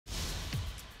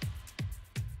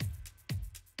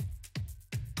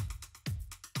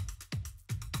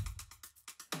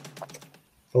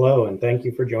Hello, and thank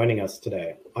you for joining us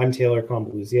today. I'm Taylor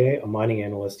Combaluzier, a mining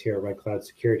analyst here at Red Cloud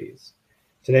Securities.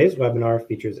 Today's webinar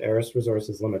features Aeris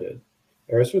Resources Limited.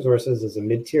 Aeris Resources is a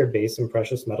mid-tier base and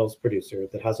precious metals producer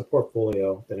that has a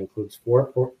portfolio that includes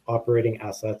 4 operating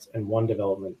assets and 1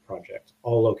 development project,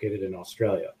 all located in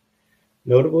Australia.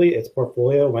 Notably, its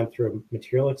portfolio went through a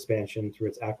material expansion through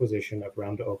its acquisition of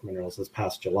Round Oak Minerals this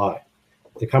past July.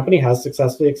 The company has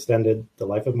successfully extended the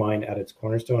life of mine at its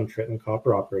cornerstone Triton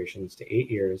copper operations to 8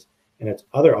 years, and its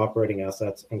other operating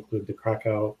assets include the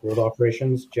Krakow gold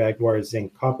operations, Jaguar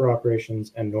zinc copper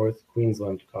operations, and North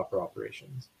Queensland copper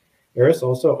operations. Aeris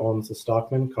also owns the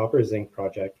Stockman copper zinc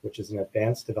project, which is an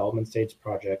advanced development stage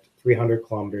project 300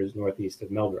 kilometers northeast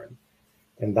of Melbourne,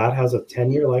 and that has a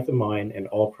 10-year life of mine and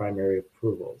all primary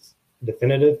approvals. A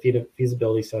definitive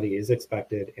feasibility study is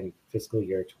expected in fiscal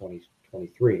year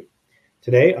 2023.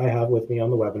 Today, I have with me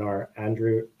on the webinar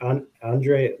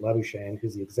Andre Labuschagne,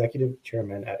 who's the Executive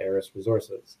Chairman at Aeris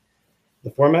Resources.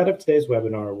 The format of today's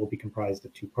webinar will be comprised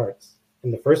of 2 parts. In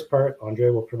the first part,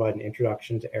 Andre will provide an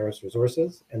introduction to Aeris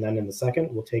Resources, and then in the second,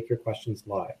 we'll take your questions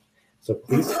live. So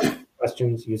please send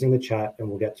questions using the chat, and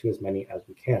we'll get to as many as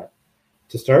we can.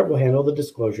 To start, we'll handle the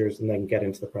disclosures and then get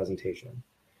into the presentation.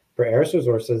 For Aeris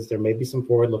Resources, there may be some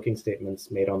forward-looking statements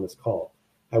made on this call.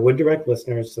 I would direct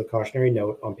listeners to the cautionary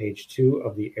note on page 2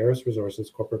 of the Aeris Resources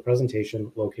corporate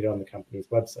presentation located on the company's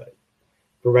website.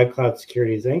 For Red Cloud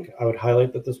Securities Inc., I would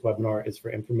highlight that this webinar is for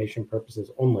information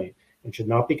purposes only and should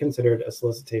not be considered a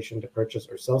solicitation to purchase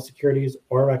or sell securities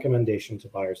or a recommendation to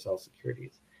buy or sell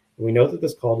securities. And we note that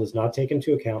this call does not take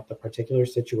into account the particular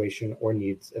situation or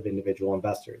needs of individual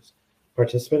investors.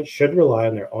 Participants should rely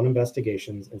on their own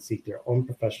investigations and seek their own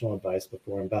professional advice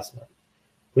before investment.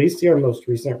 Please see our most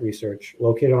recent research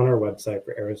located on our website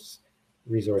for Aeris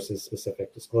Resources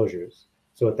specific disclosures.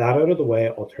 So with that out of the way,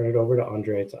 I'll turn it over to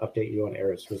Andre to update you on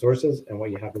Aeris Resources and what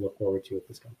you have to look forward to with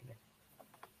this company.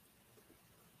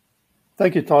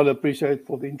 Thank you, Tyler. Appreciate it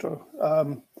for the intro.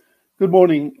 Good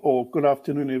morning or good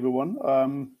afternoon, everyone.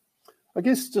 I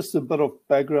guess just a bit of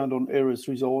background on Aeris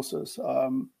Resources.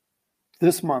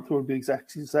 This month will be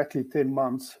exactly 10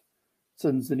 months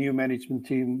since the new management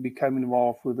team became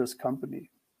involved with this company.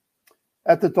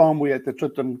 At the time, we had the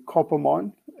Triton copper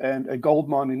mine and a gold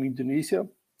mine in Indonesia,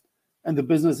 and the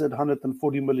business had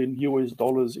 $140 million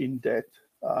in debt.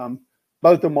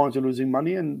 Both the mines are losing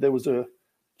money, and there was a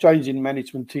change in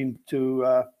management team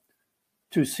to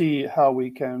see how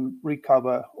we can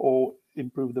recover or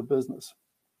improve the business.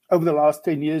 Over the last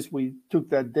 10 years, we took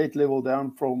that debt level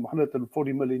down from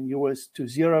 $140 million to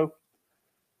zero.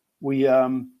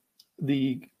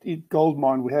 The gold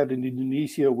mine we had in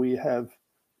Indonesia, we have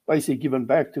basically given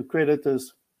back to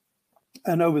creditors.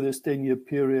 And over this 10-year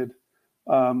period,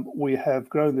 we have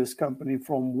grown this company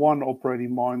from 1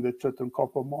 operating mine, the Triton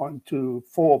copper mine, to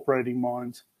 4 operating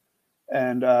mines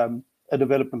and a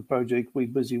development project we're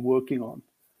busy working on,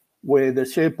 where the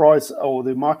share price or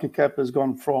the market cap has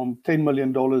gone from $10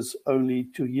 million only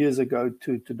 2 years ago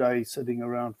to today sitting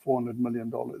around $400 million.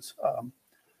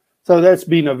 So that's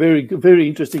been a very, very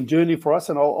interesting journey for us,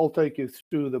 and I'll take you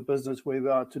through the business where we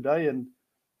are today and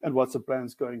what's the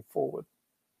plans going forward.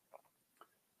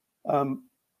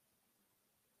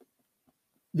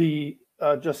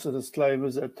 Just the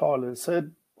disclaimers that Tyler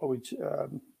said, which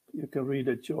you can read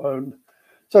at your own.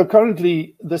 So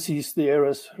currently, this is the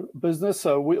Aeris business.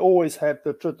 So we always had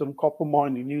the Triton copper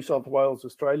mine in New South Wales,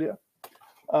 Australia.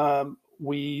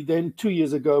 We then 2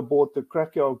 years ago bought the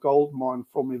Krakow gold mine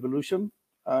from Evolution,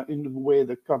 where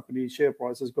the company's share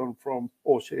price has gone from,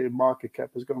 or share market cap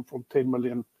has gone from 10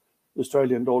 million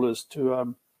Australian dollars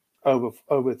to over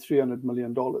 $300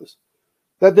 million.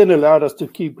 That then allowed us to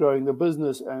keep growing the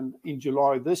business. And in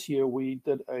July this year, we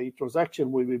did a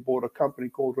transaction where we bought a company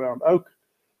called Round Oak,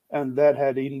 and that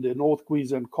had in the North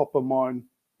Queensland copper mine,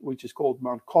 which is called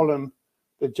Mount Colin,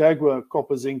 the Jaguar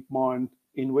copper zinc mine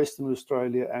in Western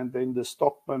Australia, and then the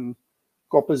Stockman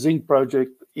copper zinc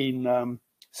project in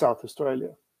South Australia.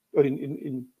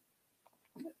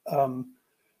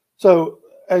 So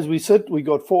as we said, we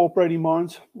got 4 operating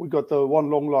mines. We got the 1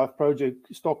 long life project,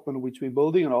 Stockman, which we're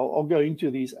building, and I'll go into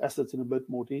these assets in a bit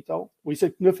more detail. We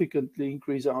significantly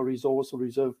increase our resource and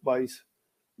reserve base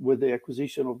with the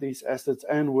acquisition of these assets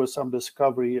and with some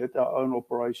discovery at our own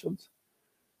operations.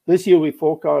 This year, we're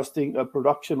forecasting a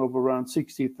production of around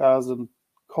 60,000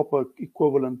 copper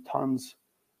equivalent tons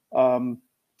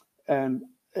and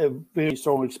a very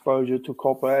strong exposure to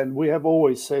copper. And we have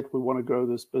always said we want to grow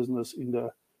this business in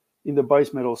the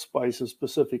base metal space and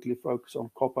specifically focus on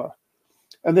copper.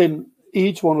 And then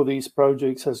each one of these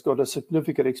projects has got a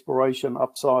significant exploration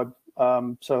upside.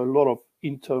 So a lot of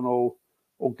internal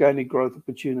organic growth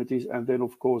opportunities, and then,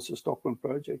 of course, the Stockman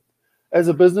project. As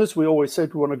a business, we always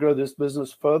said we want to grow this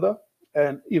business further,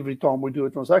 and every time we do a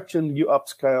transaction, you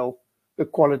upscale the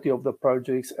quality of the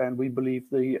projects, and we believe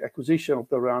the acquisition of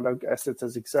the Round Oak assets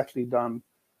has exactly done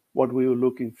what we were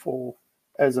looking for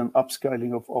as an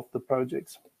upscaling of the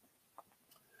projects.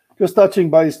 Just touching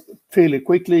base fairly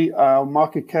quickly, our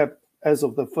market cap as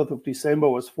of the 5th of December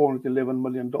was $411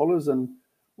 million, and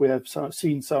we have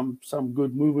seen some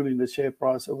good movement in the share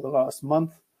price over the last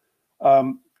month.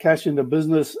 Cash in the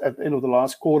business at the end of the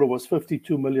last quarter was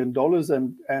 $52 million,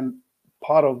 and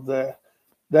part of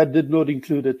that did not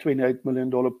include a $28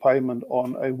 million payment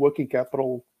on a working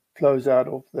capital closeout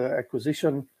of the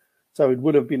acquisition, so it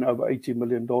would have been over $80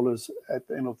 million at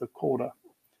the end of the quarter.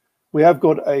 We have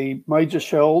got a major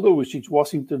shareholder, which is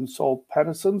Washington Soul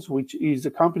Patterson's, which is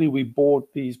the company we bought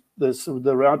the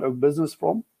Round Oak business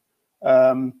from. They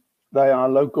are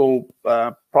a local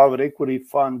private equity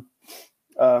fund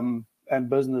and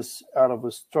business out of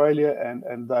Australia,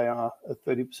 and they are a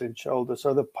 30% shareholder.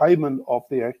 So the payment of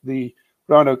the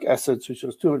Round Oak assets, which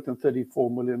was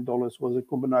 $234 million, was a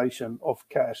combination of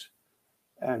cash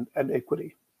and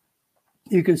equity.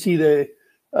 You can see there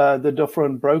the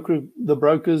different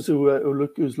brokers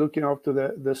who's looking after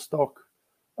the stock,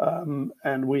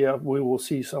 and we will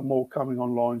see some more coming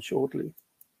online shortly.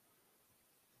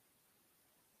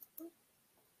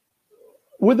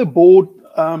 With the board,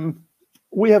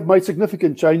 we have made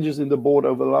significant changes in the board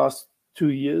over the last 2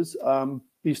 years.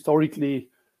 Historically,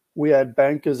 we had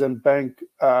bankers and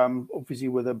obviously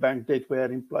with the bank debt we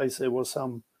had in place, there was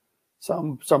some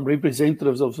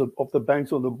representatives of the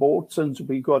banks on the board. Since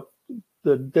we got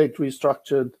the debt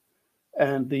restructured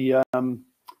and the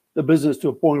business to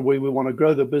a point where we want to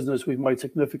grow the business, we've made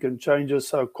significant changes.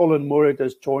 So Colin Murray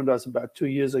has joined us about 2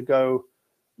 years ago,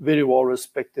 very well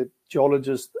respected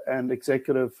geologist and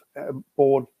executive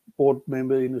board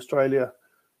member in Australia.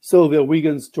 Sylvia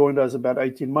Wiggins joined us about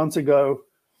 18 months ago.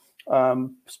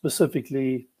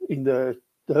 Specifically in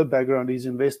her background is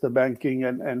investor banking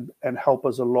and help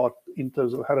us a lot in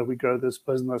terms of how do we grow this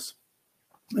business.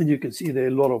 And you can see there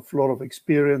a lot of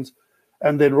experience.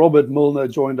 And then Robert Milner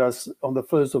joined us on the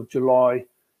 1st of July.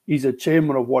 He's a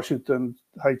chairman of Washington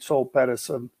H. Soul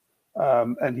Patterson,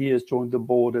 and he has joined the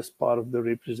board as part of the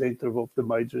representative of the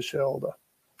major shareholder.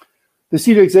 The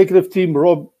senior executive team,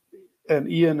 Rob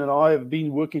and Ian and I, have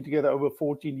been working together over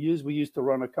 14 years. We used to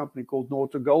run a company called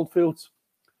Norton Goldfields,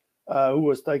 who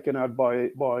was taken out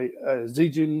by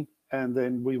Zijin, and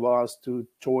then we were asked to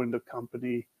join the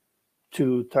company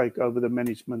to take over the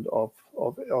management of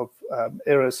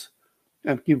Aeris.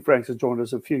 And Kim Franks has joined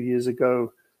us a few years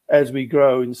ago. As we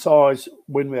grow in size,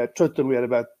 when we had Tritton, we had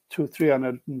about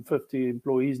 350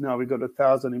 employees. Now we've got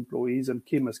 1,000 employees, and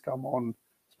Kim has come on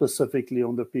specifically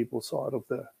on the people side of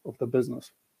the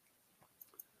business.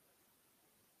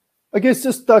 I guess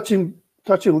just touching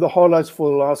on the highlights for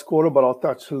the last quarter, but I'll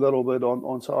touch a little bit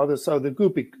on some others. So the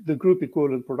group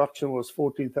equivalent production was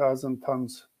 14,000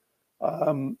 tons,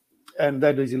 and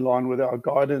that is in line with our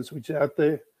guidance, which is out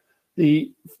there.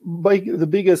 The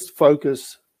biggest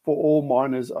focus for all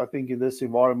miners, I think, in this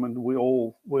environment, we're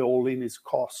all in is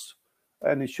costs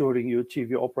and ensuring you achieve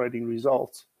your operating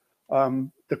results.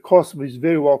 The cost is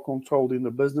very well controlled in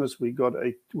the business. We got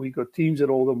teams at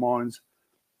all the mines,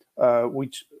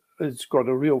 which has got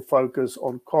a real focus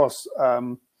on costs.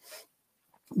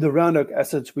 The Round Oak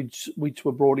assets, which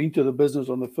were brought into the business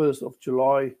on the 1st of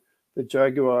July, the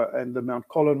Jaguar and the Mount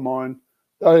Colin mine,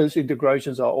 those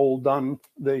integrations are all done.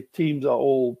 The teams are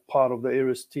all part of the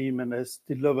Aeris team and has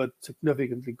delivered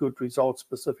significantly good results,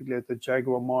 specifically at the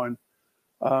Jaguar mine.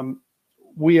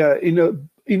 We are in an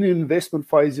investment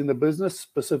phase in the business.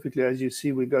 Specifically, as you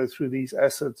see, we go through these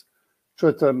assets.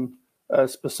 Tritton,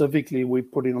 specifically, we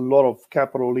put in a lot of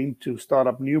capital into start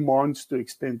up new mines to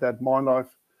extend that mine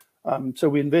life. So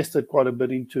we invested quite a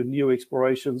bit into new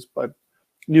explorations, but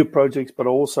new projects, but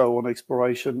also on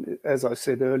exploration. As I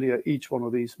said earlier, each one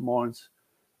of these mines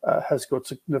has got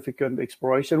significant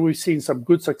exploration. We've seen some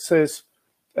good success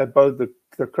at both the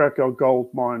Cracow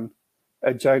Gold Mine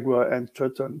at Jaguar and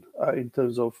Tritton in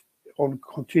terms of on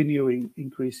continuing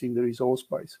increasing the resource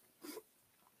base.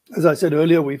 As I said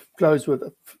earlier, we've closed with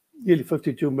nearly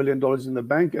 $52 million in the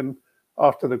bank, and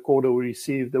after the quarter, we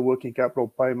received the working capital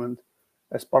payment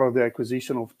as part of the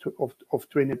acquisition of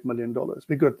 $28 million.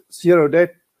 We got zero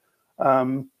debt,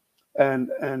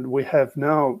 and we have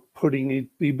now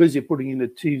be busy putting in a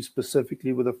team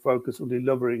specifically with a focus on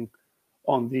delivering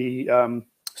on the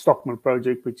Stockman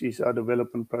project, which is our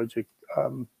development project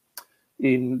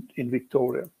in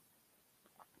Victoria.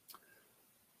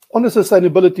 On the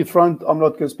sustainability front, I'm not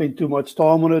going to spend too much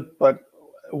time on it, but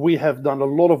We have done a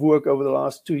lot of work over the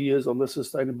last 2 years on the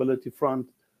sustainability front.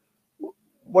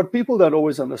 What people don't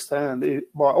always understand is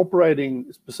by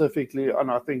operating specifically, and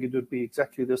I think it would be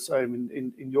exactly the same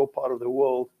in your part of the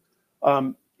world,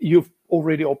 you've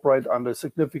already operated under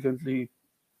significantly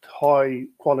high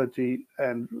quality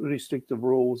and restrictive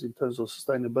rules in terms of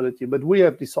sustainability. But we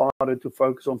have decided to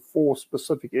focus on 4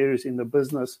 specific areas in the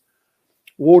business.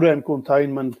 Water and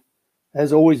containment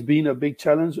has always been a big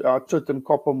challenge. Our Tritton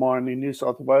copper mine in New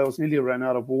South Wales nearly ran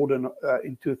out of water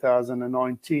in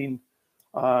 2019.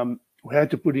 We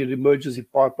had to put an emergency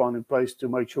pipeline in place to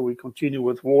make sure we continue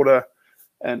with water.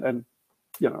 And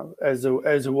you know, as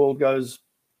the world goes,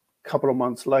 a couple of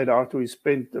months later, after we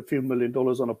spent a few $1 million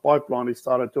on a pipeline, it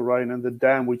started to rain, and the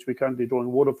dam, which we're currently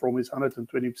drawing water from, is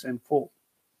 120% full.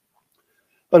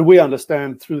 But we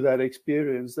understand through that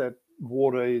experience that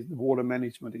water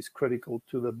management is critical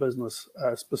to the business,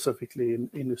 specifically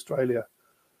in Australia.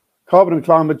 Carbon and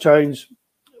climate change,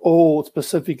 or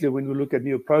specifically when we look at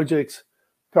new projects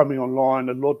coming online,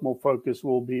 a lot more focus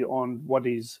will be on what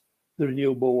is the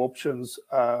renewable options.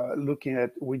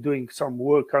 We're doing some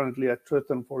work currently at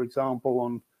Tritton, for example,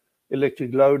 on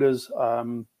electric loaders.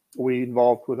 We're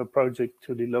involved with a project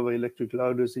to deliver electric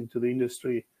loaders into the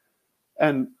industry.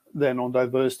 And then on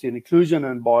diversity and inclusion,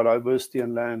 and biodiversity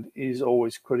and land is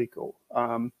always critical.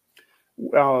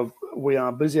 We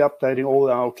are busy updating all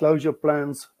our closure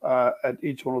plans at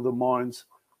each one of the mines.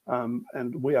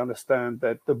 And we understand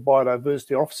that the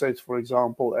biodiversity offsets, for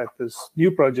example, at this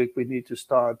new project we need to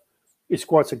start is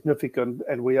quite significant.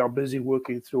 And we are busy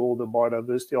working through all the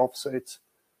biodiversity offsets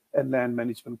and land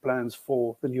management plans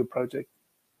for the new project.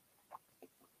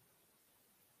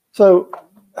 So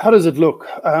how does it look?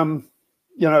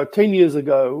 10 years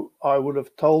ago, I would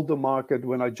have told the market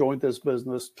when I joined this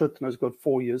business, Tritton has got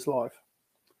 4 years life.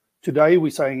 Today,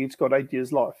 we're saying it's got 8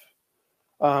 years life.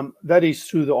 That is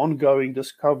through the ongoing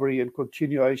discovery and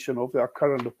continuation of our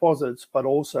current deposits, but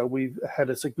also we've had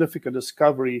a significant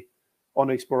discovery on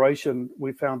exploration.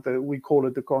 We found that we call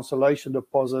it the Constellation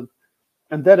deposit,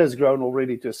 and that has grown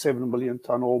already to a 7 million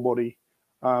ton ore body,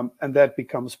 and that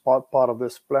becomes part of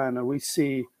this plan. And we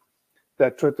see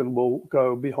that Tritton will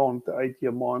go beyond the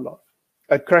 8-year mine life.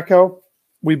 At Krakow,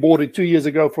 we bought it 2 years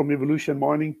ago from Evolution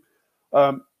Mining.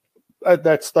 At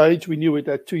that stage, we knew it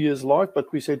had 2 years life,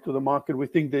 but we said to the market, we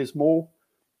think there's more.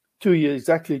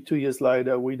 Exactly 2 years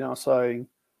later, we're now saying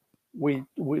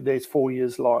there's 4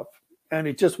 years life. And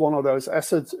it's just one of those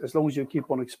assets. As long as you keep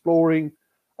on exploring,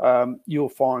 you'll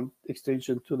find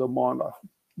extension to the mine life.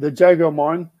 The Jaguar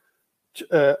mine,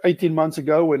 18 months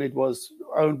ago, when it was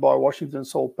owned by Washington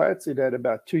Salt Pats, it had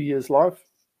about 2 years life.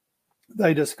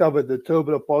 They discovered the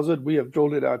Turbo deposit. We have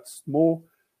drilled it out more,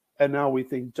 and now we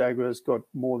think Jaguar's got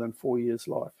more than 4 years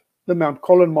life. The Mount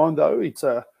Colin mine, though, it's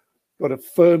got a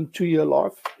firm 2-year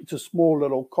life. It's a small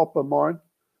little copper mine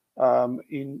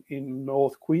in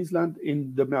North Queensland,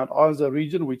 in the Mount Isa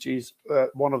region, which is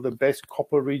one of the best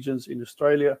copper regions in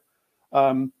Australia.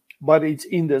 But it's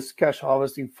in this cash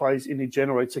harvesting phase, and it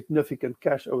generates significant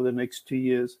cash over the next 2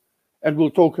 years. And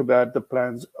we'll talk about the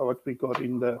plans, what we got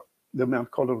in the Mount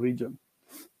Colin region.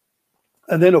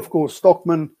 And then, of course,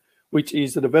 Stockman, which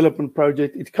is the development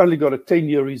project. It's currently got a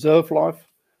 10-year reserve life.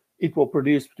 It will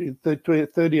produce between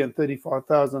 30 and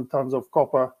 35,000 tons of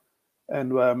copper.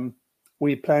 And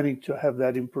we're planning to have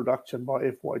that in production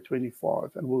by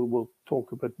FY25. And we'll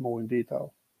talk a bit more in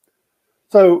detail.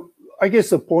 So I guess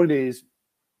the point is,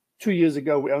 2 years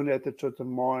ago, we only had the Tritton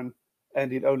mine,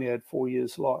 and it only had 4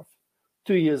 years life.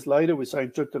 2 years later, we're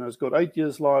saying Tritton has got 8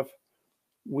 years life.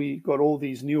 We got all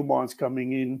these new mines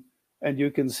coming in, and you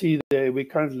can see there we're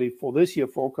currently, for this year,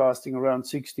 forecasting around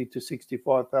 60 to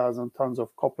 65,000 tons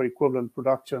of copper equivalent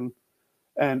production.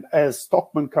 And as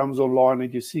Stockman comes online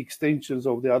and you see extensions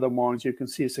of the other mines, you can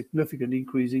see a significant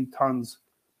increase in tons,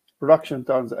 production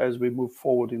tons, as we move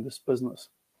forward in this business.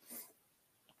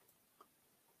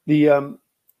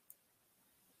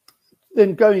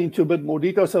 Then going into a bit more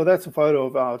detail, so that's a photo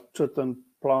of our Tritton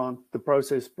plant, the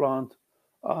process plant.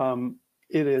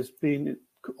 It has been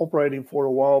operating for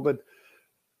a while, but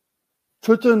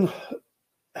Tritton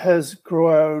has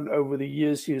grown over the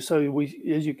years here. So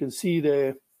as you can see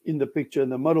there in the picture in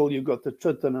the middle, you've got the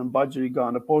Tritton and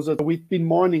Budgeriggar deposit. We've been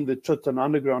mining the Tritton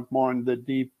underground mine, the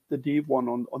deep one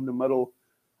on the middle,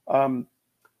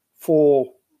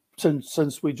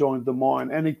 since we joined the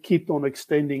mine, and it kept on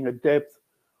extending at depth.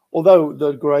 Although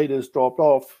the grade has dropped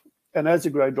off, and as the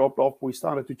grade dropped off, we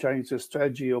started to change the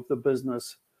strategy of the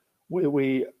business, where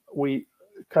we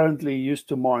currently used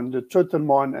to mine the Tritton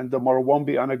mine and the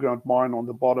Murrawambi underground mine on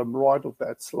the bottom right of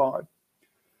that slide.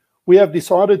 We have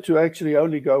decided to actually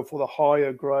only go for the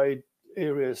higher grade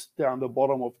areas down the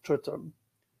bottom of Tritton.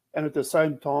 And at the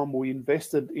same time, we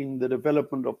invested in the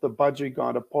development of the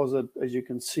Budgerigar deposit, as you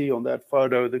can see on that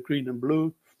photo, the green and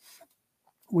blue.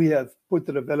 We have put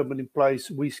the development in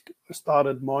place. We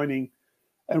started mining.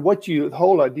 And the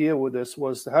whole idea with this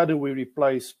was, how do we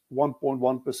replace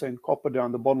 1.1% copper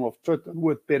down the bottom of Tritton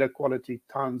with better quality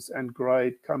tons and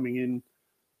grade coming in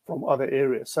from other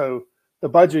areas? So the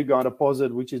Budgerigar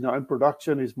deposit, which is now in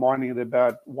production, is mining at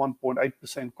about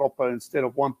 1.8% copper instead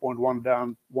of 1.1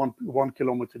 down 1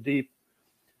 kilometer deep.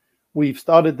 We've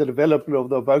started the development of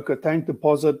the Avoca Tank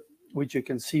deposit, which you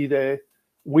can see there.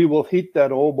 We will hit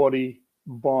that ore body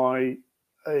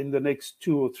in the next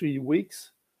 2 or 3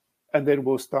 weeks, and then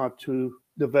we'll start to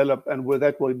develop, and with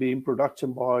that will be in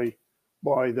production by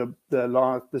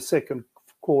the second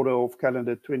quarter of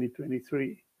calendar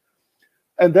 2023.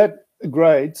 And that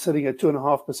grade sitting at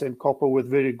 2.5% copper with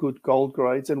very good gold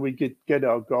grades, and we get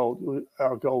our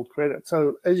gold credit.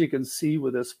 So as you can see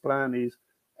with this plan is,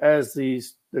 as the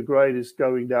grade is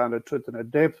going down at Tritton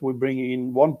at depth, we're bringing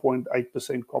in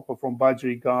 1.8% copper from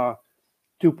Budgerigar,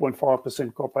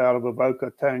 2.5% copper out of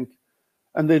Avoca Tank,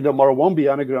 and then the Murrawambi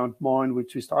underground mine,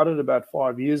 which we started about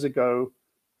 5 years ago,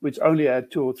 which only had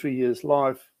 2 or 3 years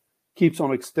life, keeps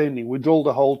on extending. We drilled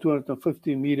a hole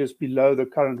 250 meters below the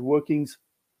current workings.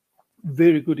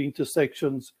 Very good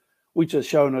intersections, which has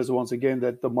shown us once again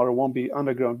that the Murrawambi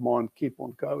underground mine keep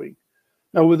on going.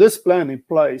 Now, with this plan in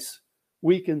place,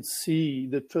 we can see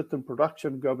the Tritton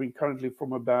production going currently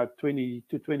from about 20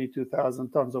 to 22,000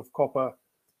 tons of copper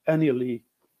annually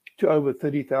to over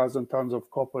 30,000 tons of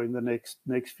copper in the next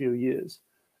few years.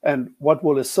 And what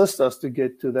will assist us to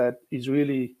get to that is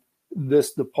really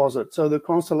this deposit. So the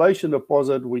Constellation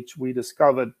deposit, which we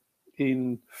discovered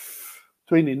in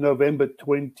November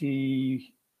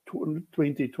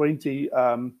 2020,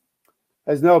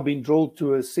 has now been drilled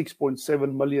to a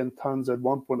 6.7 million tons at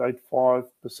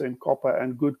 1.85% copper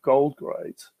and good gold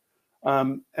grades.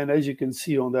 And as you can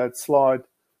see on that slide,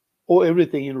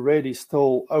 everything in red is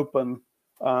still open.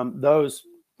 Those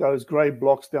grey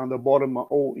blocks down the bottom are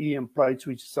all EM plates,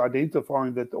 which is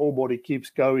identifying that the ore body keeps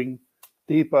going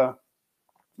deeper.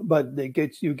 But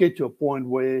you get to a point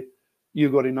where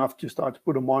you've got enough to start to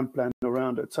put a mine plan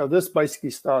around it. So this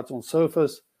basically starts on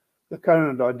surface. The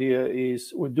current idea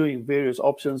is we're doing various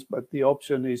options, but the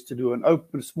option is to do an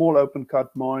small open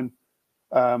cut mine.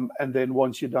 And then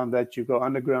once you've done that, you go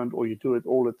underground, or you do it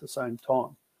all at the same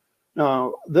time.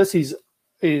 Now, this is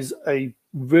a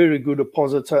very good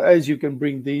deposit. So as you can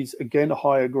bring these, again,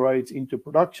 higher grades into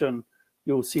production,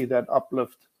 you'll see that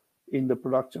uplift in the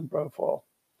production profile.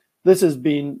 This has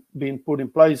been put in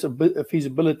place. A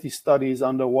feasibility study is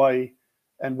underway,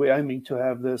 and we're aiming to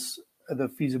have the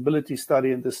feasibility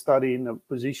study and the study in a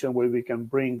position where we can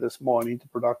bring this mine into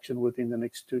production within the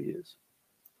next 2 years.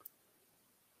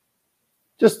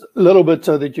 Just a little bit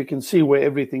so that you can see where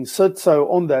everything sits. So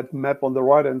on that map on the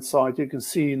right-hand side, you can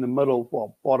see in the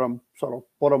middle,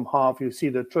 bottom half, you see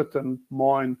the Tritton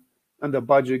mine and the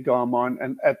Budgerigar mine,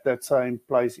 and at that same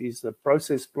place is the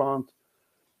process plant.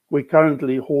 We're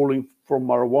currently hauling from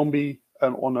Murrawambi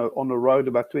and on a road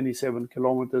about 27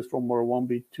 kilometers from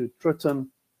Murrawambi to Tritton.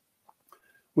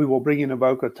 We will bring in a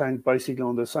Avoca Tank basically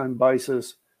on the same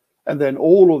basis. And then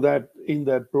all of that in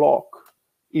that block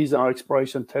is our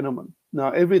exploration tenement.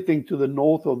 Now, everything to the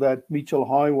north of that Mitchell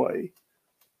Highway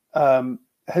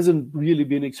hasn't really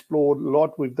been explored a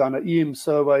lot. We've done an EM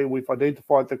survey. We've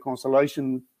identified the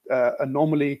Constellation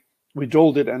anomaly. We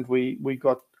drilled it, and we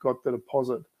got the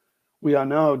deposit. We are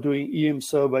now doing EM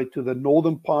survey to the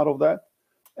northern part of that,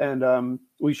 and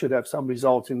we should have some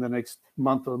results in the next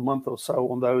month or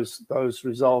so on those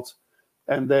results.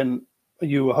 And then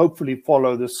you will hopefully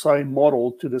follow the same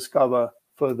model to discover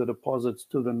further deposits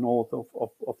to the north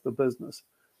of the business.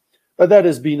 But that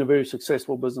has been a very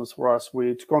successful business for us.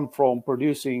 It's gone from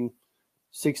producing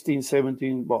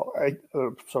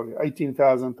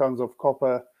 18,000 tons of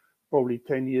copper probably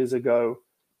 10 years ago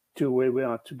to where we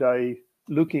are today,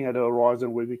 looking at a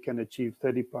horizon where we can achieve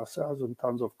 30,000+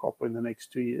 tons of copper in the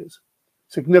next 2 years.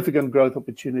 Significant growth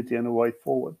opportunity and a way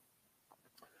forward.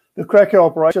 The Cracker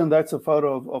operation, that's a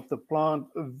photo of the plant,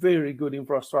 a very good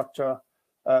infrastructure,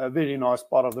 a very nice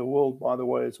part of the world, by the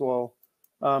way, as well.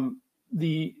 We're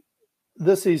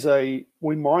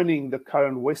mining the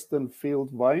current Western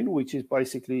Field vein, which is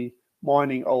basically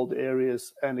mining old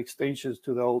areas and extensions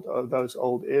to those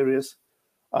old areas.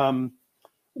 The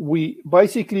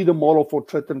model for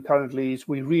Tritton currently is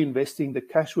we're reinvesting the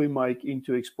cash we make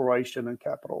into exploration and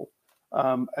capital.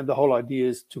 And the whole idea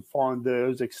is to find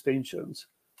those extensions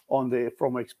on there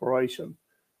from exploration.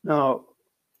 Now,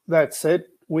 that said,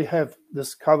 we have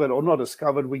discovered, or not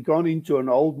discovered, we've gone into an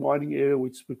old mining area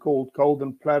which we called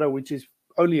Golden Plateau, which is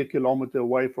only a kilometer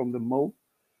away from the mill.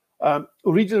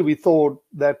 Originally, we thought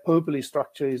that purpley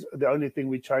structure is the only thing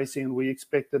we're chasing, and we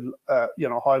expected,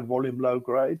 high volume, low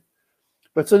grade.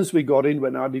 But since we got in, we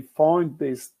now defined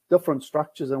these different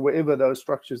structures, and wherever those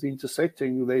structures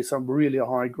intersecting, there's some really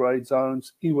high grade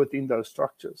zones within those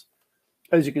structures.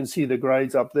 As you can see, the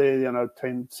grades up there,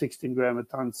 10, 16 gram a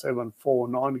ton, 7, 4,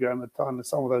 9 gram a ton, and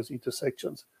some of those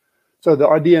intersections. So the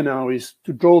idea now is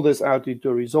to draw this out into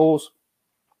a resource,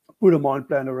 put a mine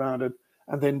plan around it,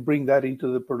 and then bring that into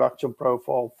the production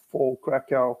profile for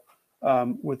Krakow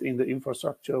within the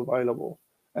infrastructure available.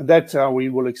 And that's how we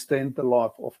will extend the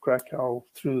life of Krakow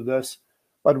through this.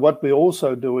 But what we're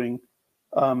also doing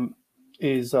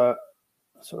is a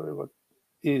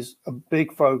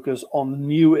big focus on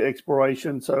new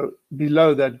exploration. So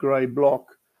below that grey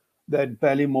block, that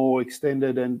Ballymore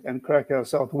extended and Krakow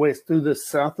southwest to the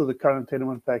south of the current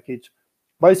tenement package,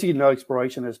 basically no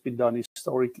exploration has been done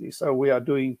historically. So we are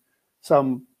doing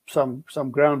some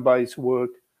ground-based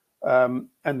work, and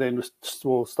then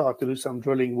we'll start to do some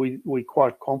drilling. We're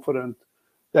quite confident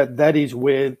that is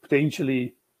where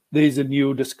potentially there's a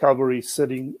new discovery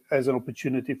sitting as an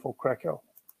opportunity for Krakow.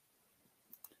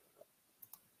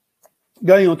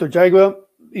 Going on to Jaguar,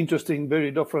 interesting,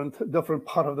 very different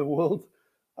part of the world.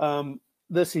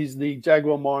 This is the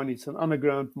Jaguar mine. It's an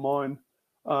underground mine.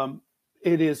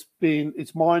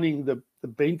 It's mining the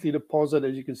Bentley deposit.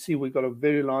 As you can see, we've got a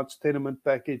very large tenement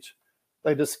package.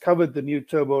 They discovered the new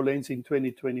turbo lens in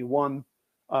 2021.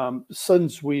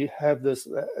 Since we have this,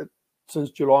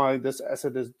 since July, this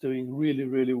asset is doing really,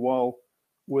 really well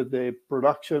with their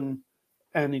production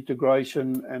and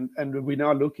integration. And we're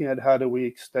now looking at how do we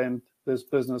extend this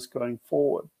business going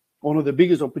forward. One of the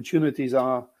biggest opportunities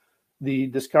are the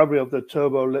discovery of the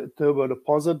turbo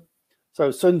deposit. So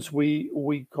since we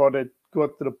got the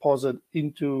deposit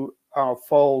into our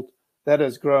fold, that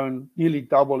has grown nearly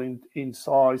double in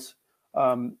size,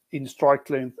 in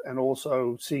strike length, and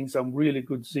also seeing some really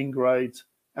good zinc grades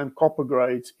and copper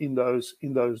grades in those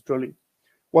drilling.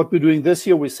 What we're doing this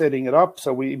year, we're setting it up.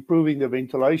 So we're improving the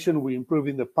ventilation, we're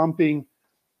improving the pumping.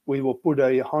 We will put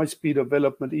a high-speed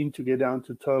development in to get down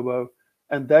to turbo,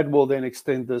 and that will then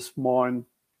extend this mine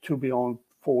to beyond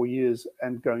 4 years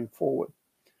and going forward.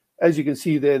 As you can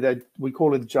see there, that we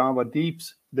call it Java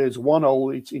Deeps. There's one hole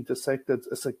which intersected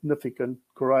a significant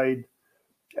grade,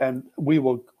 and we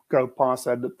will go past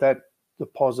that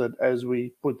deposit as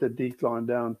we put the decline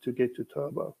down to get to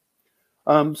turbo.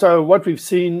 So what we've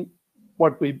seen,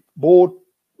 what we bought,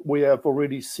 we have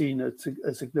already seen a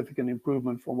significant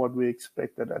improvement from what we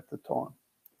expected at the time.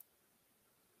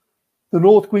 The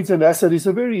North Queensland asset is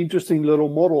a very interesting little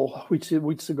model, which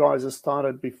the guys have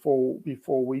started before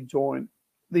we joined.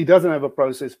 It doesn't have a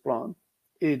process plant.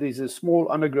 It is a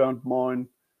small underground mine,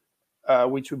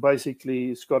 which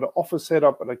basically it's got an office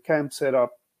setup and a camp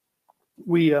setup.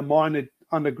 We mine it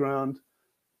underground,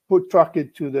 truck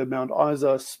it to the Mount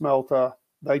Isa smelter,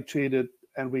 they treat it,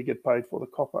 and we get paid for the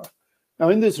copper. Now,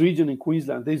 in this region in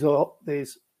Queensland, there's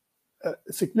a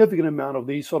significant amount of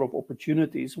these sort of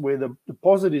opportunities where the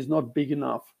deposit is not big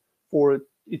enough for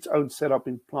its own setup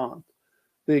in plant.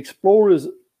 The explorers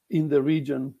in the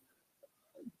region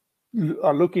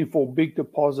are looking for big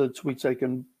deposits which they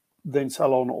can then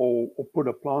sell on or put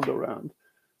a plant around.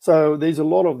 So there's a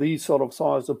lot of these sort of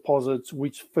size deposits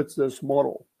which fits this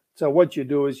model. So what you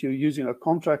do is you're using a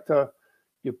contractor,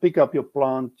 you pick up your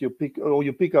plant, you pick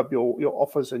up your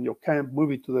office and your camp,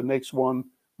 move it to the next one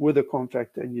with a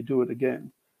contractor, and you do it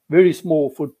again. Very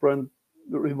small footprint.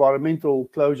 The environmental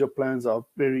closure plans are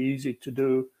very easy to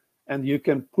do, and you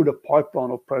can put a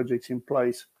pipeline of projects in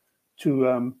place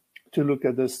to look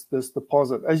at this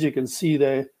deposit. As you can see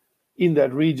there, in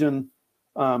that region,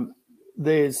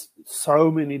 there's so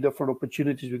many different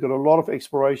opportunities. We've got a lot of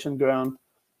exploration ground,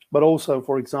 but also,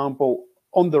 for example,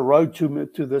 on the road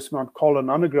to this Mount Colin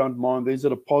underground mine, there's a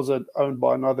deposit owned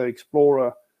by another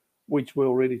explorer, which we're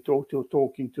already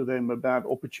talking to them about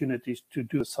opportunities to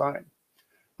do the same.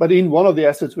 But in one of the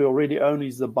assets we already own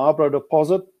is the Barbara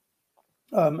deposit.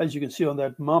 As you can see on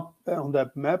that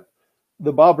map,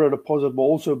 the Barbara deposit will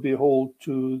also be hauled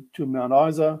to Mount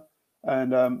Isa.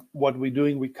 And what we're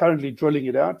doing, we're currently drilling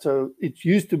it out. So it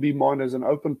used to be mined as an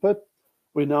open pit.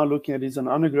 We're now looking at it as an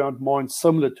underground mine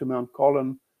similar to Mount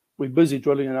Colin. We're busy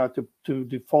drilling it out to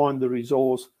define the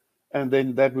resource. And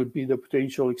then that would be the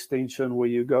potential extension where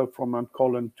you go from Mount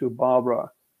Colin to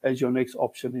Barbara as your next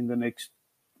option in the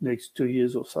next 2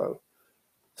 years or so.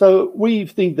 So we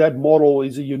think that model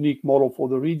is a unique model for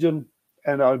the region.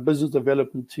 and our business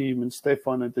development team and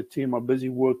Stefan and the team are busy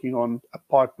working on a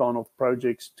pipeline of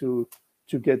projects to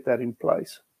get that in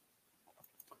place.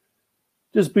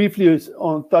 Just briefly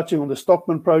on touching on the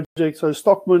Stockman project. So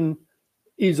Stockman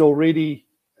is already,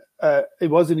 it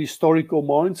was an historical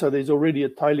mine, so there's already a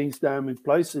tailings dam in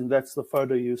place, and that's the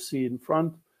photo you see in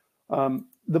front.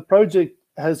 The project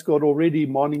has got already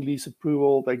mining lease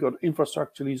approval. They got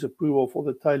infrastructure lease approval for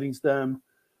the tailings dam.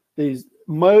 There's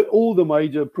all the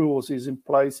major approvals is in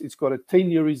place. It's got a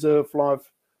 10-year reserve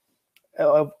life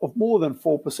of more than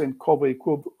 4%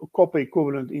 copper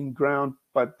equivalent in ground,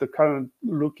 but the current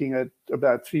looking at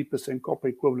about 3% copper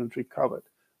equivalent recovered.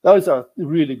 Those are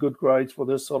really good grades for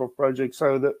this sort of project.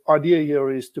 So the idea here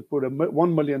is to put a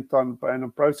 1 million ton per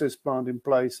annum process plant in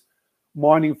place,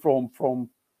 mining from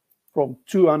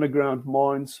 2 underground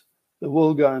mines, the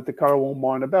Wilga and the Currawong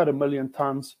mine, about 1 million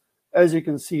tons. As you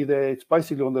can see there, it's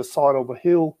basically on the side of a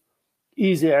hill,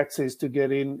 easy access to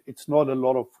get in. It's not a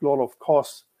lot of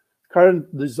costs.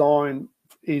 Current design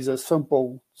is a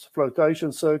simple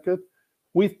flotation circuit.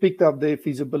 We've picked up their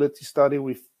feasibility study.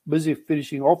 We're busy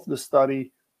finishing off the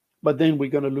study, but then we're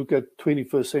going to look at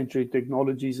 21st century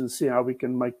technologies and see how we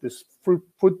can make this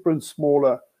footprint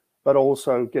smaller, but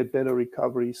also get better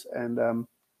recoveries and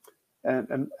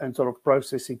sort of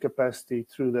processing capacity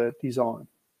through the design.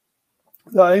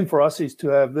 The aim for us is to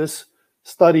have this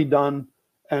study done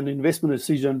and investment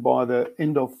decision by the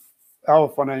end of our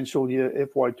financial year,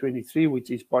 FY23, which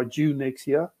is by June next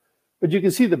year. But you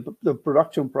can see the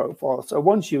production profile. So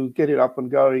once you get it up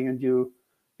and going and you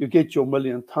get your 1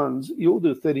 million tons, you'll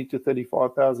do 30 to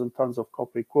 35,000 tons of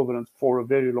copper equivalent for a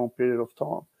very long period of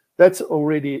time. That's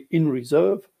already in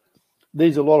reserve.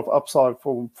 There's a lot of upside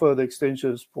from further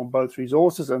extensions from both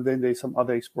resources, and then there's some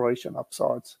other exploration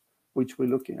upsides, which we're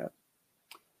looking at.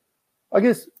 I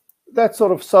guess that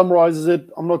sort of summarizes it.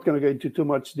 I'm not going to go into too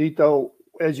much detail.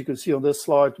 As you can see on this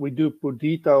slide, we do put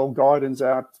detailed guidance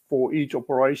out for each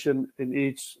operation in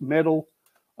each metal.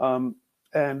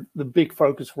 And the big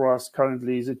focus for us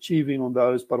currently is achieving on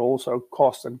those, but also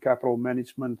cost and capital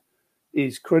management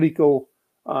is critical.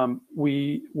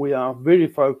 We are very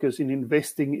focused in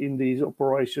investing in these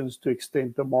operations to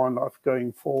extend the mine life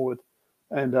going forward.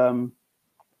 And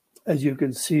as you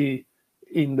can see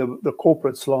in the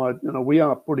corporate slide, we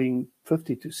are putting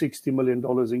 $50 to $60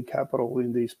 million in capital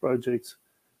in these projects,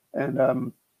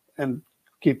 and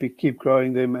keep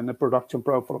growing them, and a production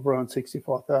profile of around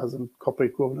 65,000 copper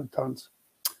equivalent tons.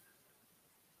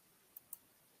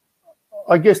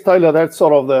 I guess, Taylor, that's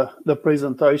sort of the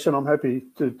presentation. I'm happy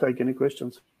to take any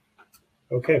questions.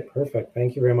 Okay, perfect.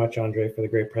 Thank you very much, Andre, for the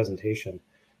great presentation.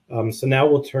 So now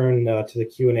we'll turn to the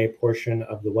Q&A portion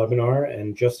of the webinar.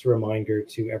 And just a reminder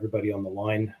to everybody on the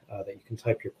line that you can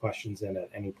type your questions in at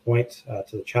any point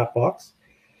to the chat box.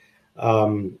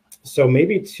 So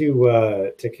maybe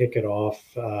to kick it off,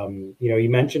 you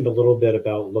mentioned a little bit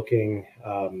about looking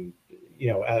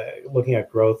at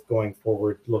growth going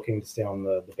forward, looking to stay on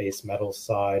the base metals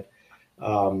side.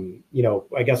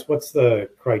 I guess what's the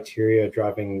criteria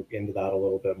driving into that a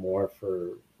little bit more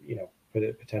for,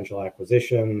 potential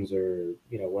acquisitions or,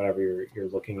 whatever you're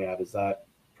looking at? Is that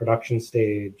production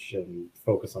stage and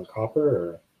focus on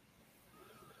copper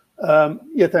or?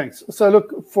 Yeah, thanks. So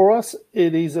look, for us,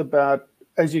 it is about,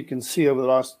 as you can see over the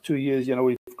last 2 years,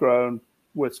 we've grown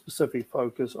with specific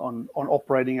focus on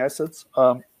operating assets,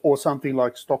 or something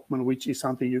like Stockman, which is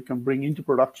something you can bring into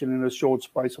production in a short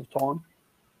space of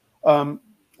time.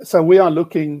 So we are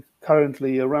looking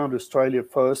currently around Australia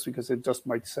first because it just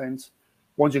makes sense.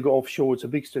 Once you go offshore, it's a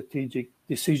big strategic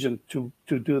decision to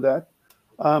do that.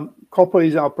 Copper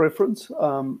is our preference.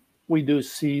 We do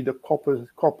see the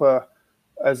copper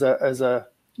as a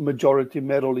majority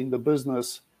metal in the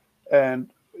business, and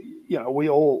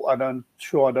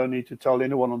I don't need to tell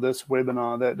anyone on this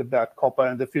webinar that about copper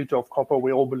and the future of copper.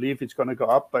 We all believe it's going to go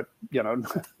up, but no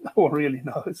one really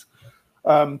knows.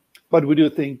 But we do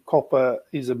think copper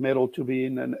is a metal to be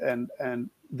in, and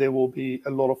there will be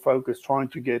a lot of focus trying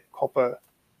to get copper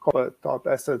type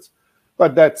assets.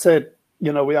 But that said,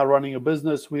 we are running a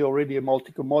business. We're already a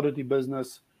multi-commodity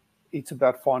business. It's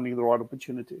about finding the right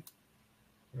opportunity.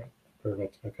 Right.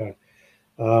 Perfect. Okay.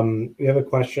 We have a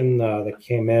question that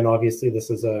came in. Obviously, this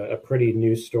is a pretty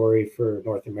new story for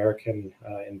North American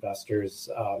investors,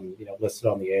 listed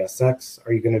on the ASX.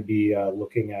 Are you going to be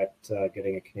looking at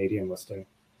getting a Canadian listing?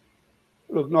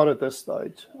 Look, not at this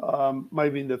stage.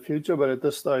 Maybe in the future, but at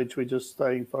this stage, we're just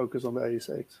staying focused on the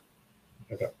ASX.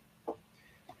 Okay.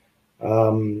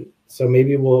 So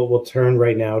maybe we'll turn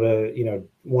right now to,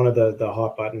 one of the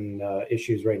hot button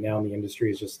issues right now in the industry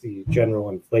is just the general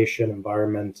inflation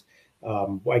environment.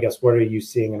 I guess what are you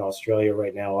seeing in Australia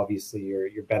right now? Obviously,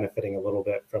 you're benefiting a little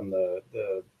bit from the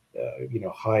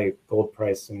high gold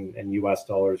price and US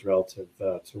dollars relative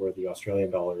to where the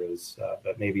Australian dollar is.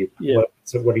 But maybe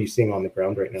what are you seeing on the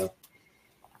ground right now?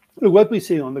 Look, what we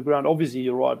see on the ground, obviously,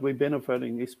 you're right. We're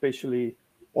benefiting, especially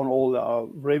on all our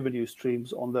revenue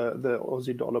streams on the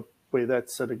Aussie dollar, where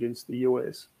that's set against the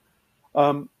US.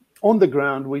 On the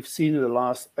ground, we've seen in the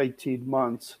last 18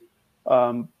 months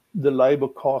the labour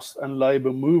costs and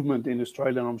labour movement in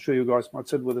Australia, and I'm sure you guys might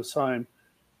sit with the same,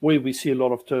 where we see a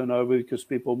lot of turnover because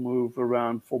people move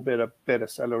around for better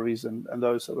salaries and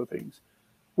those sort of things.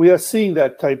 We are seeing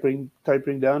that tapering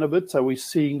down a bit, so we're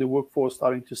seeing the workforce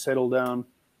starting to settle down.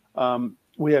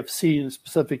 We have seen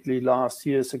specifically last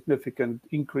year significant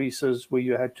increases where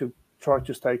you had to try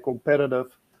to stay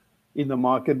competitive in the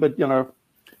market. But,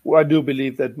 I do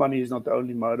believe that money is not the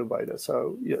only motivator.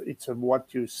 So it's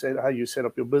what you said, how you set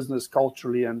up your business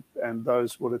culturally, and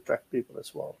those will attract people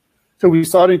as well. So we're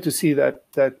starting to see that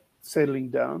settling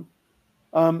down.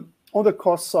 On the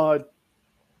cost side,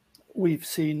 we've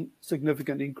seen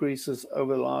significant increases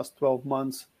over the last 12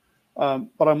 months.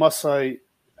 But I must say,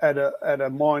 at a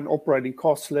mine operating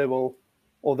cost level,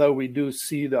 although we do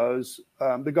see those,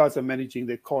 the guys are managing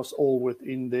their costs all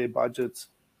within their budgets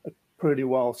pretty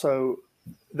well. So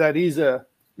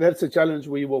that's a challenge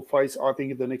we will face, I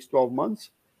think, in the next 12 months.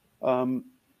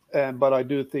 But I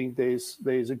do think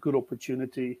there's a good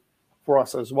opportunity for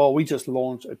us as well. We just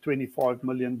launched a $25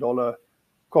 million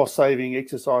cost saving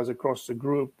exercise across the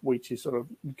group, which is sort of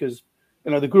because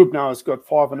the group now has got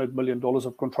 $500 million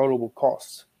of controllable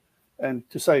costs. And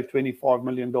to save $25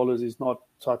 million is not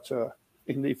such a,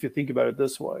 if you think about it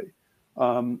this way.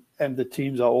 And the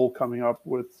teams are all coming up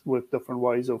with different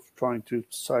ways of trying to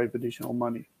save additional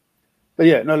money. But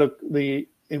look, the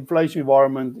inflation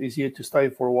environment is here to stay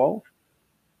for a while.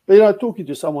 But talking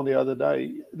to someone the other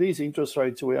day, these interest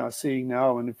rates we are seeing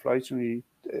now, and inflation is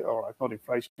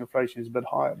a bit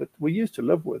higher, but we used to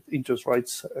live with interest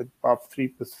rates above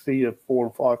 3 or 4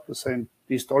 and 5%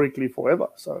 historically forever.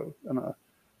 So,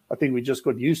 I think we just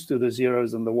got used to the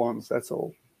zeros and the ones. That's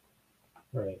all.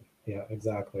 Right. Yeah,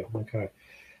 exactly. Okay.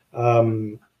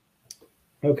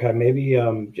 Okay. Maybe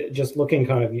just looking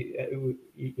kind of, you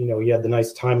had the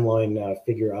nice timeline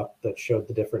figure up that showed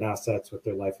the different assets with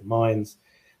their life of mines.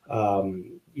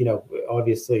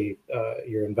 Obviously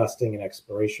you're investing in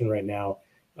exploration right now.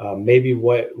 Maybe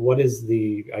what is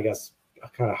the, I guess,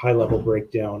 kind of high level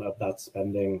breakdown of that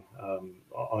spending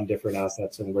on different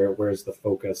assets, and where's the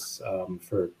focus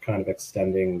for kind of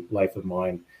extending life of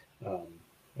mine,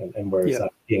 and where is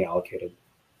that being allocated?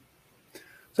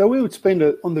 So we would spend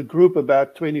on the group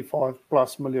about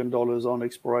 $25+ million on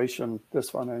exploration this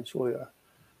financial year.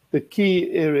 The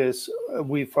key areas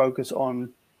we focus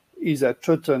on is at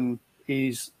Tritton,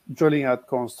 is drilling out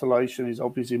Constellation, is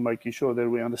obviously making sure that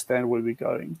we understand where we're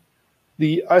going.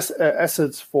 The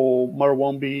assets for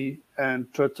Murrumbidgee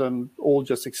and Tritton all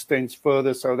just extends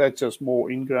further, so that's just more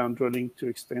in-ground drilling to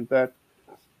extend that.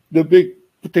 The big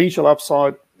potential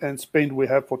upside and spend we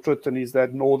have for Tritton is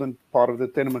that northern part of the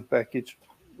tenement package,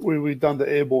 where we've done the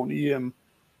airborne EM,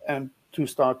 and to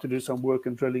start to do some work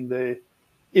and drilling there.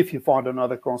 If you find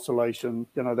another Constellation,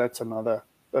 that's another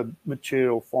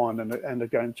material find and a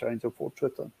game changer for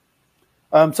Tritton.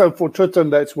 So for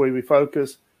Tritton, that's where we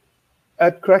focus.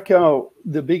 At Krakow,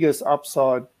 the biggest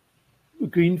upside,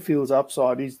 greenfields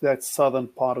upside, is that southern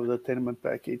part of the tenement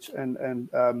package, and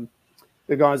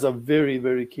the guys are very,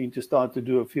 very keen to start to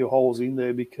do a few holes in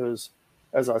there because,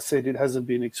 as I said, it hasn't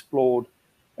been explored.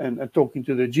 And talking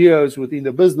to the geos within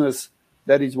the business,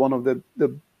 that is one of the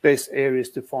best areas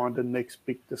to find the next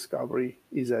big discovery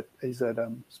is at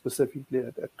specifically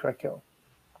at Krakow.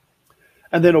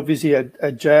 And then obviously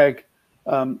at Jag,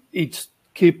 it's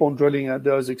keep on drilling at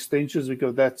those extensions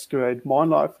because that's great mine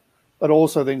life, but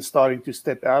also then starting to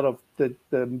step out of the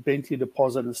Bentley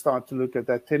deposit and start to look at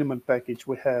that tenement package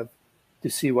we have to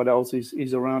see what else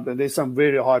is around. And there's some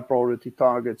very high priority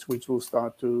targets which we'll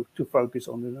start to focus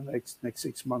on in the next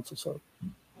 6 months or so.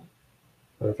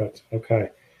 Perfect.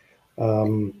 Okay.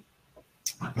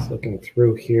 Just looking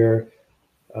through here.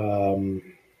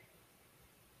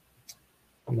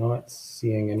 Not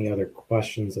seeing any other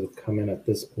questions that have come in at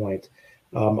this point.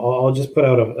 I'll just put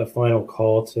out a final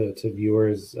call to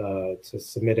viewers to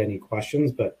submit any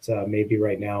questions, but maybe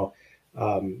right now,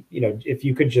 if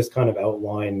you could just kind of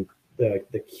outline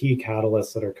the key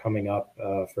catalysts that are coming up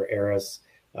for Aeris,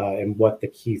 and what the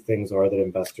key things are that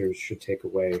investors should take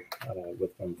away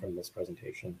with them from this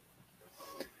presentation.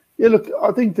 Yeah, look,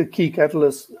 I think the key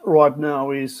catalyst right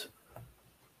now is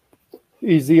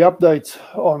the updates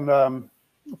on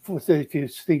if you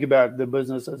think about the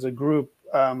business as a group,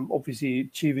 obviously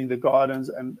achieving the guidance,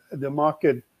 and the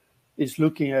market is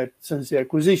looking at, since the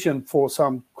acquisition, for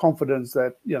some confidence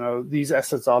that, you know, these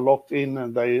assets are locked in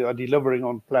and they are delivering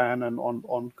on plan and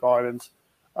on guidance.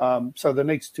 So the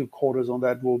next 2 quarters on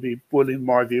that will, in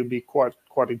my view, be quite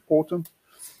important.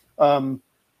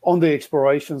 On the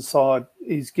exploration side,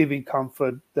 is giving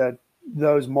comfort that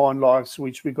those mine lives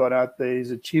which we got out there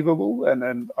is achievable,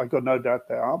 and I got no doubt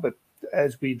they are. But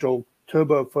as we drill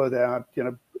Turbo further out, you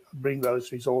know, bring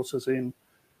those resources in.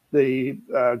 The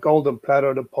Golden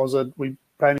Plateau deposit, we're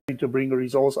planning to bring a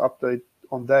resource update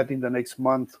on that in the next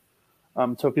month,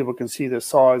 so people can see the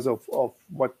size of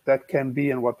what that can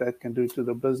be and what that can do to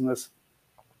the business.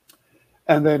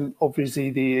 And then obviously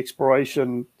the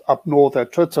exploration up north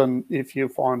at Tritton, if you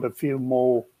find a few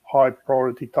more high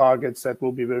priority targets, that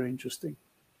will be very interesting.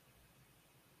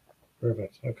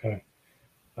 Perfect. Okay.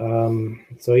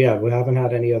 So yeah, we haven't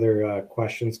had any other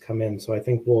questions come in, so I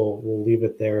think we'll leave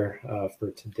it there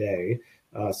for today.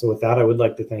 So with that, I would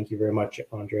like to thank you very much,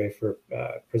 Andre, for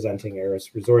presenting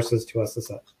Aeris Resources to us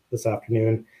this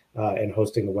afternoon and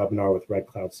hosting the webinar with Red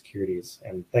Cloud Securities.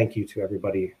 And thank you to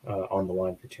everybody on the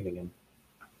line for tuning in.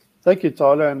 Thank you,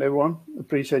 Tyler, and everyone.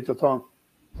 Appreciate your time.